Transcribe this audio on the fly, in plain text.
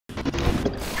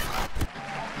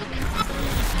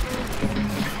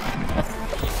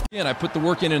And I put the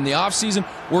work in the offseason,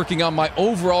 working on my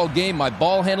overall game, my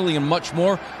ball handling, and much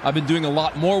more. I've been doing a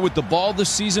lot more with the ball this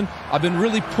season. I've been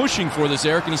really pushing for this,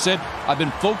 Eric. And he said, I've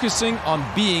been focusing on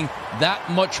being that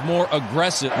much more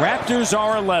aggressive. Raptors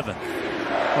are 11.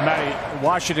 Well, Matty,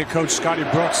 Washington coach Scotty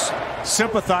Brooks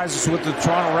sympathizes with the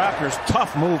Toronto Raptors.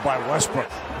 Tough move by Westbrook.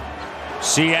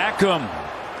 Siakam.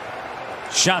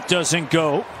 Shot doesn't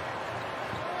go.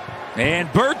 And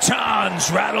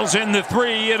Bertans rattles in the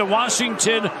three into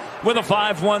Washington with a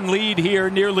 5-1 lead here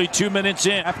nearly 2 minutes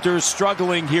in. Raptors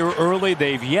struggling here early.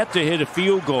 They've yet to hit a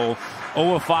field goal.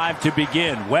 0 of 5 to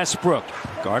begin. Westbrook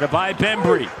guarded by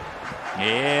Bembry.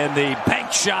 And the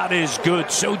bank shot is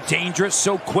good. So dangerous,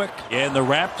 so quick. And the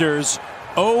Raptors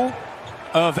 0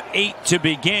 of 8 to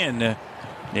begin.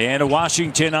 And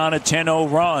Washington on a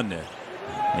 10-0 run.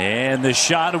 And the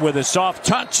shot with a soft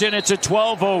touch, and it's a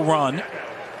 12-0 run.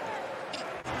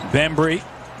 Bembry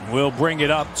will bring it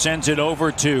up, sends it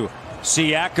over to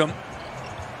Siakam.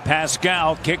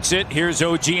 Pascal kicks it. Here's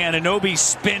OG Anunoby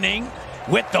spinning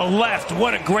with the left.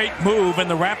 What a great move. And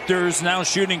the Raptors now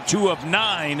shooting 2 of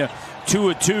 9. 2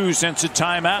 of 2 since a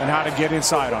timeout. And how to get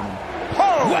inside on him.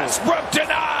 Oh! Westbrook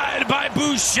denied by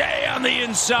Boucher on the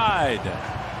inside.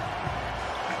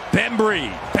 Bembry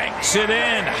banks it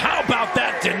in. How about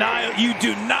that denial? You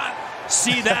do not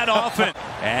see that often.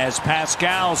 As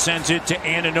Pascal sends it to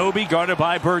Anunoby, guarded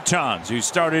by Bertans, who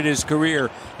started his career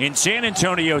in San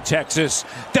Antonio, Texas.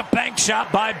 The bank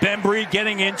shot by Bembry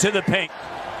getting into the paint.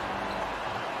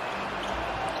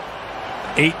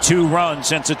 8-2 run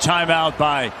since a timeout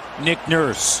by Nick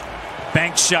Nurse.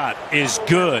 Bank shot is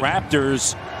good.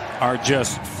 Raptors are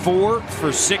just 4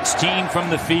 for 16 from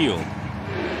the field.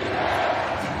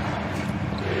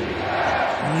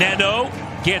 Neto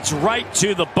gets right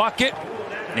to the bucket,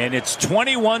 and it's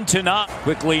 21-0.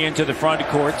 Quickly into the front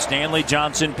court. Stanley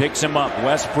Johnson picks him up.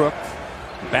 Westbrook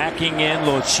backing in,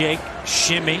 little shake,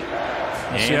 shimmy,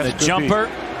 and the jumper.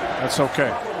 That's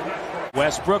okay.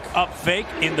 Westbrook up fake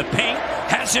in the paint,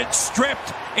 has it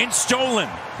stripped and stolen.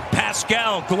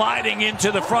 Pascal gliding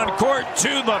into the front court to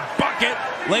the bucket,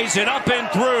 lays it up and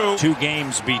through. 2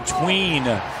 games between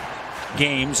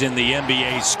games in the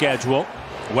NBA schedule.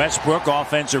 Westbrook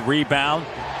offensive rebound.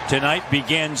 Tonight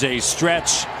begins a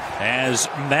stretch as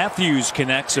Matthews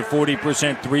connects a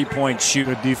 40% three-point shoot.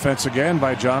 Good defense again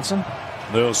by Johnson.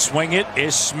 They'll swing it.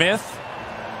 Is Smith.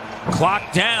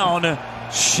 Clock down.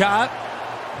 Shot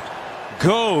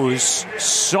goes.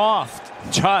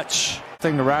 Soft touch.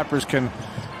 Thing the Raptors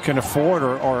can afford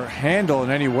or handle in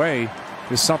any way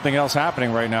is something else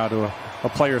happening right now to a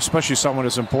player, especially someone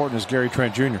as important as Gary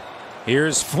Trent Jr.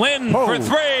 Here's Flynn for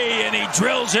 3, and he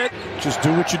drills it. Just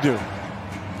do what you do.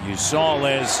 You saw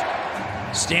as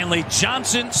Stanley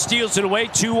Johnson steals it away.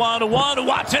 2-on-1.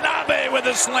 Watanabe with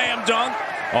a slam dunk.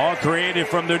 All created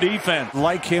from their defense.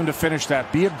 Like him to finish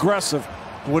that. Be aggressive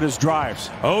with his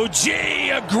drives. OG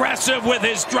aggressive with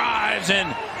his drives and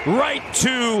right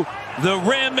to the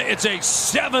rim. It's a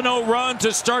 7-0 run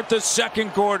to start the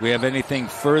second quarter. We have anything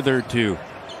further to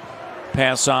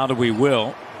pass on, we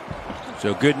will.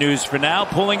 So good news for now.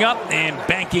 Pulling up and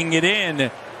banking it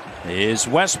in is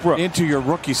Westbrook. Into your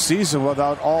rookie season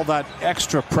without all that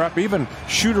extra prep. Even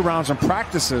shoot-arounds and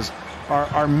practices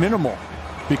are minimal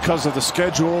because of the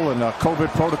schedule and COVID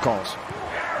protocols.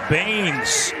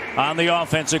 Baines on the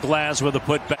offensive glass with a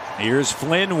putback. Here's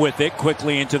Flynn with it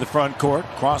quickly into the front court.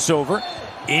 Crossover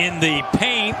in the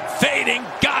paint. Fading.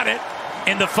 Got it.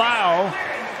 In the foul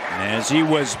as he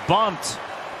was bumped.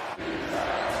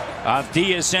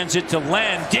 Avdia sends it to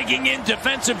Len. Digging in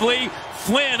defensively.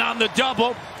 Flynn on the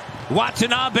double.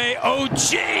 Watanabe, OG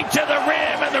to the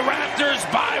rim, and the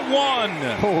Raptors by 1.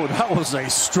 Oh, that was a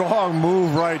strong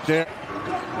move right there.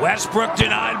 Westbrook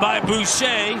denied by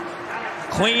Boucher.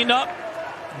 Cleaned up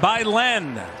by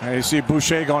Len. And you see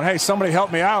Boucher going, hey, somebody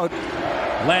help me out.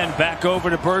 Len back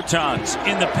over to Bertans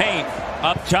in the paint.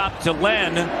 Up top to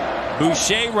Len.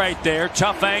 Boucher right there.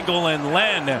 Tough angle, and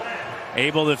Len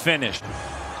able to finish.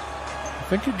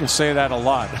 I think you can say that a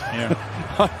lot. Yeah.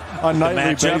 On a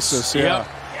nightly basis. Yeah. Yep.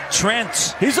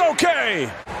 Trent. He's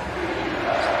okay.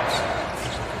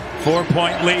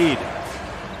 4-point lead.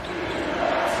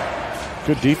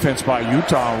 Good defense by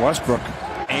Utah and Westbrook.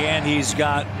 And he's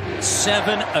got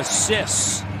 7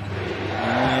 assists.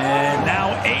 And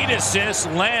now 8 assists.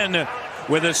 Len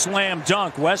with a slam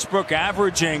dunk. Westbrook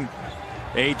averaging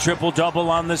a triple-double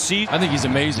on the season. I think he's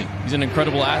amazing. He's an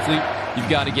incredible athlete. You've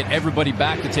got to get everybody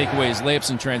back to take away his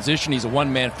layups in transition. He's a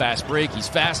one-man fast break. He's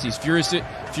fast. He's furious.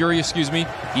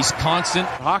 He's constant.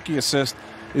 Hockey assist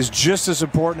is just as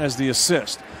important as the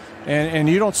assist. And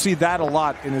you don't see that a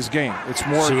lot in his game. It's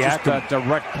more just that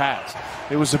direct pass.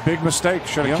 It was a big mistake.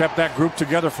 Should have kept that group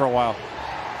together for a while.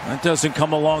 That doesn't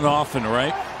come along often,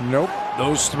 right? Nope.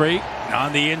 Those three.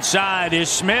 On the inside is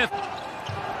Smith.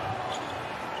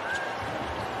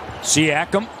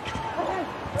 Siakam.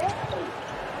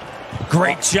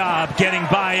 Great job getting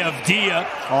by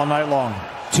Avdija. All night long.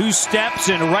 2 steps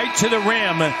and right to the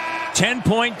rim.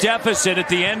 10-point deficit at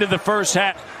the end of the first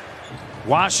half.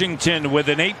 Washington with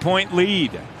an 8-point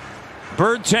lead.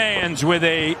 Bertans with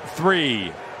a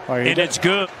 3. And it's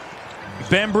good.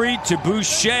 Bembry to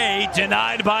Boucher,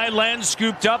 denied by Len,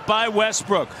 scooped up by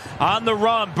Westbrook. On the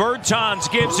run,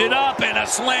 Bertans gives it up and a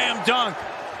slam dunk.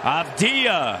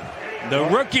 Avdija, the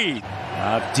rookie.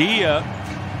 Avdija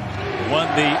won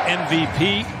the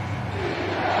MVP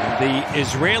in the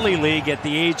Israeli League at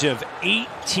the age of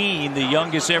 18, the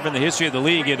youngest ever in the history of the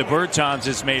league. And Bertans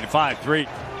has made 5-3.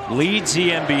 Leads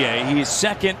the NBA. He's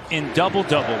second in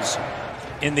double-doubles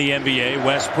in the NBA.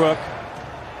 Westbrook,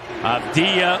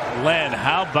 Avdija, Len.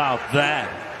 How about that?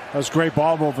 That was great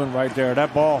ball movement right there.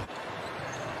 That ball.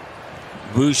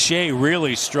 Boucher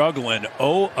really struggling.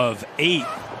 0 of 8.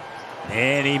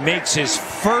 And he makes his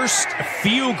first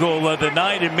field goal of the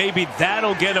night, and maybe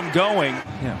that'll get him going.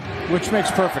 Yeah. Which makes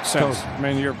perfect sense. I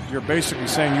mean, you're basically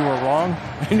saying you were wrong,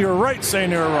 and you're right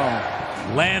saying you were wrong.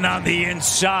 Len on the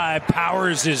inside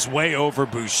powers his way over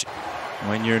Boucher.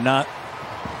 When you're not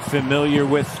familiar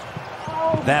with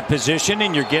that position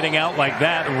and you're getting out like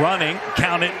that, running,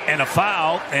 count it, and a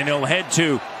foul, and he'll head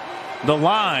to the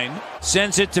line.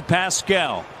 Sends it to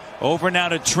Pascal. Over now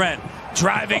to Trent.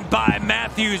 Driving by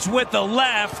Matthews with the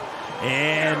left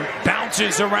and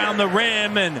bounces around the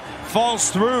rim and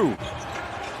falls through.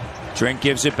 Trent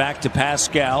gives it back to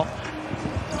Pascal.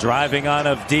 Driving on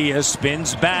Avdija,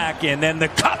 spins back, and then the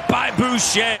cut by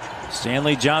Boucher.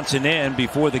 Stanley Johnson in.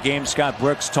 Before the game, Scott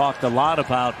Brooks talked a lot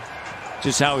about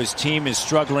just how his team is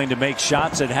struggling to make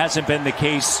shots. It hasn't been the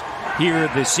case here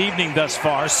this evening thus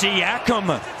far.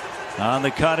 Siakam on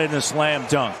the cut and a slam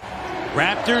dunk.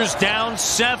 Raptors down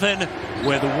 7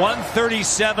 with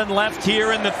 1:37 left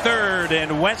here in the third,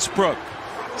 and Westbrook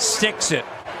sticks it.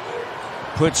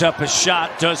 Puts up a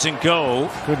shot, doesn't go.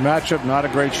 Good matchup, not a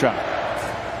great shot.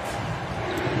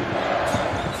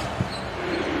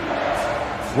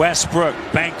 Westbrook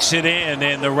banks it in,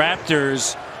 and the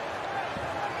Raptors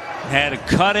had to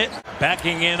cut it.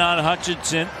 Backing in on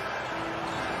Hutchinson.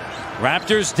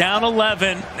 Raptors down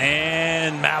 11,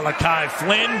 and Malachi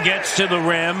Flynn gets to the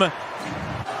rim.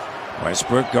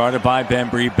 Westbrook guarded by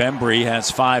Bembry. Bembry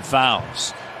has 5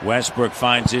 fouls. Westbrook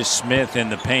finds his Smith in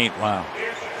the paint. Wow.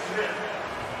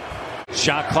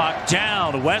 Shot clock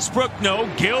down. Westbrook, no.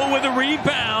 Gill with a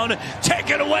rebound.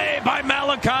 Taken away by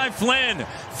Malachi Flynn.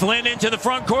 Flynn into the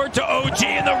front court to OG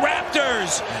and the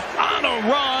Raptors on a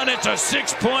run. It's a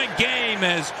 6-point game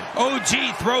as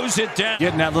OG throws it down.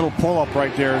 Getting that little pull-up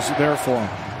right there is there for him.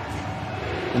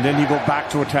 And then you go back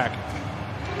to attack.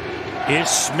 Is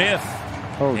Smith.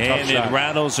 Oh, and it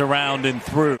rattles around and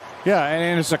through. Yeah,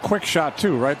 and it's a quick shot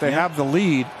too, right? They have the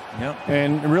lead,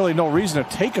 and really no reason to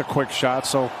take a quick shot,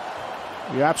 so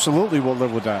you absolutely will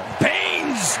live with that.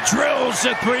 Baines drills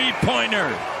a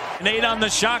 3-pointer. 8 on the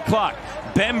shot clock.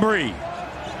 Bembry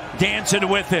dancing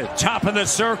with it. Top of the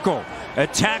circle.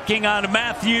 Attacking on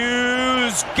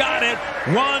Matthews. Got it.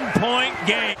 1-point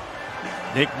game.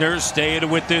 Nick Nurse staying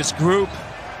with this group.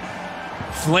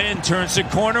 Flynn turns the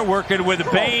corner, working with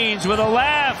Baines with a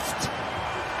left.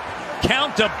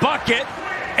 Count a bucket,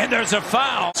 and there's a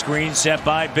foul. Screen set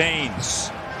by Baines.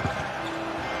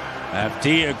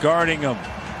 Avdija guarding him.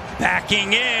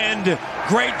 Backing in.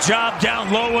 Great job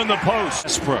down low in the post.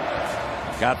 Westbrook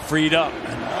got freed up.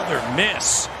 Another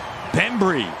miss.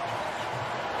 Bembry.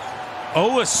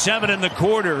 0-7 in the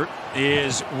quarter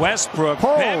is Westbrook.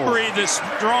 Bembry, the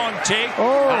strong take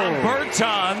on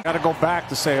Bertans. Got to go back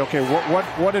to say, okay,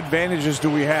 what advantages do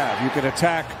we have? You can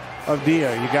attack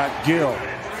Avdija. You got Gill.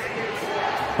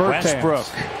 Bertans. Westbrook,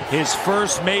 his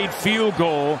first made field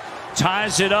goal,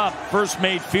 ties it up. First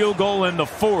made field goal in the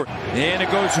fourth. And it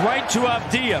goes right to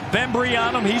Avdija. Bembry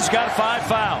on him. He's got 5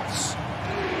 fouls.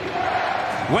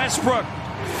 Westbrook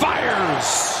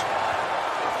fires.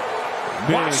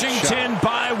 Big Washington shot.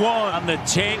 By 1 on the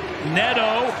take.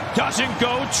 Neto doesn't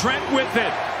go. Trent with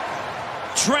it.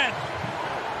 Trent,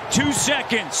 2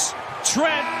 seconds.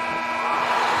 Trent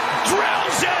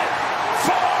drills it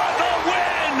for the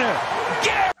win.